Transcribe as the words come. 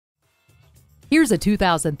Here's a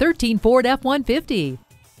 2013 Ford F-150.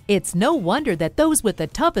 It's no wonder that those with the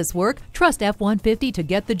toughest work trust F-150 to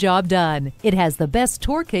get the job done. It has the best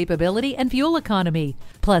torque capability and fuel economy,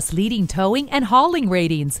 plus leading towing and hauling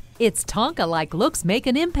ratings. Its Tonka-like looks make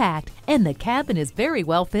an impact, and the cabin is very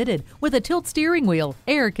well fitted with a tilt steering wheel,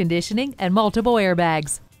 air conditioning, and multiple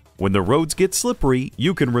airbags. When the roads get slippery,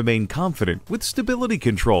 you can remain confident with stability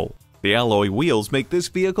control. The alloy wheels make this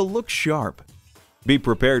vehicle look sharp. Be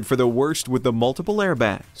prepared for the worst with the multiple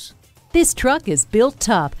airbags. This truck is built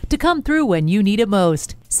tough to come through when you need it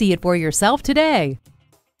most. See it for yourself today.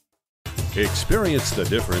 Experience the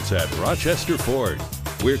difference at Rochester Ford.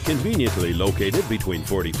 We're conveniently located between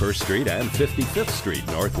 41st Street and 55th Street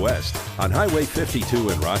Northwest on Highway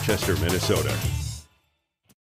 52 in Rochester, Minnesota.